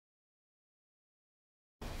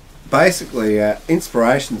basically,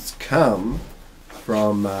 inspirations come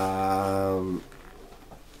from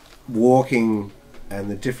walking and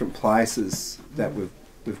the different places that we've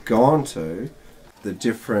gone to, the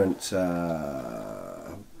different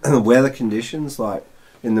weather conditions. Like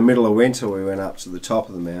in the middle of winter, we went up to the top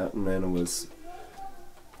of the mountain, and it was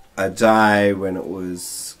a day when it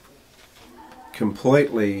was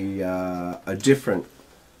completely a different.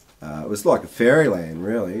 It was like a fairyland,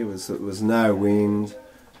 really. It was no wind.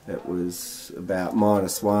 It was about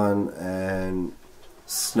 -1 and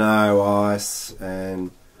snow, ice,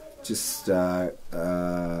 and just like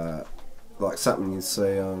something you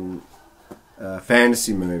see on a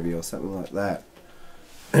fantasy movie or something like that.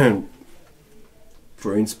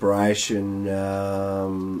 For inspiration,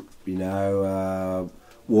 you know,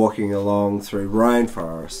 walking along through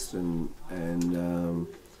rainforest and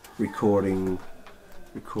recording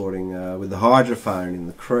with the hydrophone in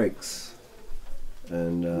the creeks,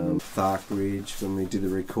 and Thark Ridge when we did the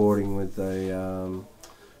recording with the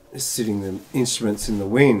sitting the instruments in the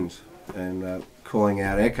wind and calling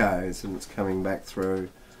out echoes, and it's coming back through.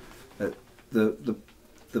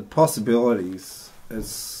 The possibilities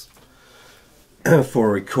as for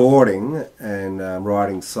recording and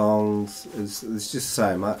writing songs there's just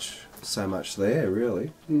so much there,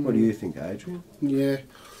 really. What do you think, Adrian? Yeah.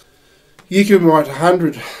 You can write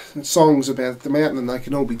 100 songs about the mountain and they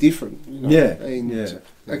can all be different. You know? Yeah, and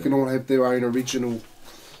they can all have their own original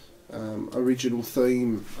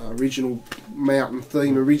theme, original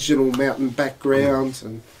mountain background.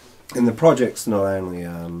 And the project's not only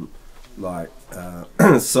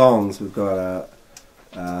songs. We've got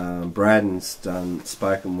Braddon's done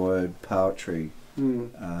spoken word poetry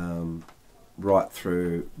right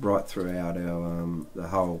throughout our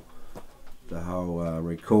the whole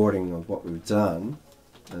recording of what we've done,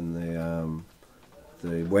 and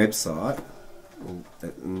the website,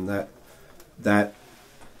 and that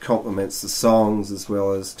complements the songs as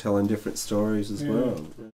well as telling different stories as well.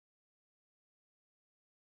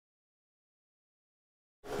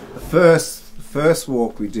 The first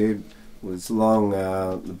walk we did was along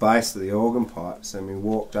the base of the organ pipes, and we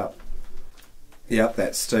walked up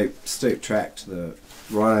that steep track to the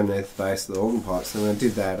right underneath the base of the organ pipes, and I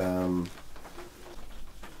did that.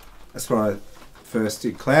 That's when I first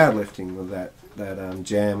did cloud lifting with that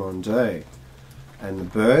jam on D, and the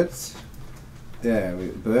birds. Yeah,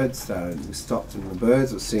 birds started. We stopped, and the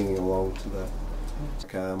birds were singing along to the.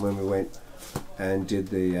 When we went and did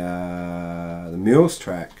the mules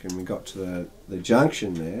track, and we got to the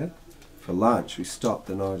junction there for lunch, we stopped,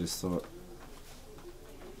 and I just thought,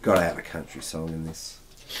 got to have a country song in this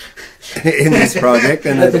project,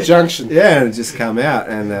 and at the junction. Yeah, and it just come out,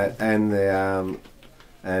 and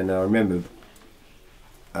I remember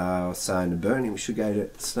I was saying to Bernie, we should go to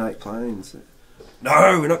Snake Plains.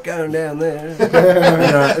 No, we're not going down there.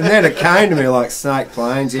 And then it came to me like Snake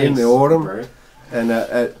Plains in the autumn, and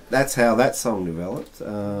that's how that song developed.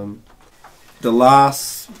 One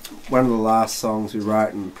of the last songs we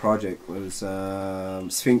wrote in the project was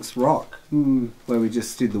Sphinx Rock, where we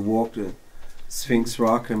just did the walk to Sphinx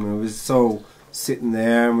Rock, and we was all sitting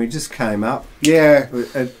there, and we just came up. Yeah,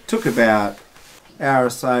 it took about an hour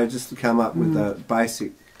or so just to come up with the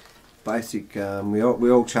basic. We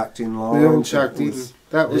all chucked in lines. We all chucked in.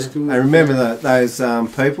 That was good. I remember that those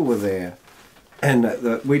people were there, and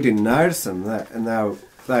we didn't notice them. And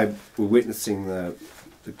they were witnessing the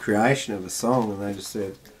creation of the song, and they just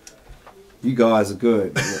said, "You guys are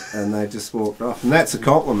good," and they just walked off. And that's a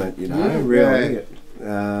compliment, you know. Really,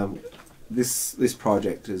 this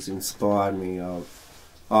project has inspired me. I'm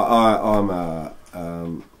a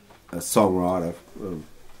songwriter.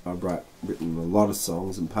 I've written a lot of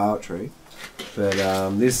songs and poetry, but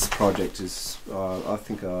this project is, I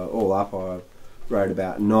think all up I wrote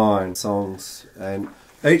about 9 songs, and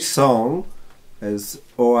each song has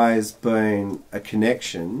always been a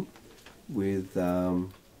connection with the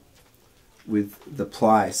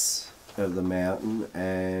place of the mountain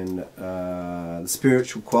and the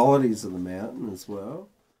spiritual qualities of the mountain as well.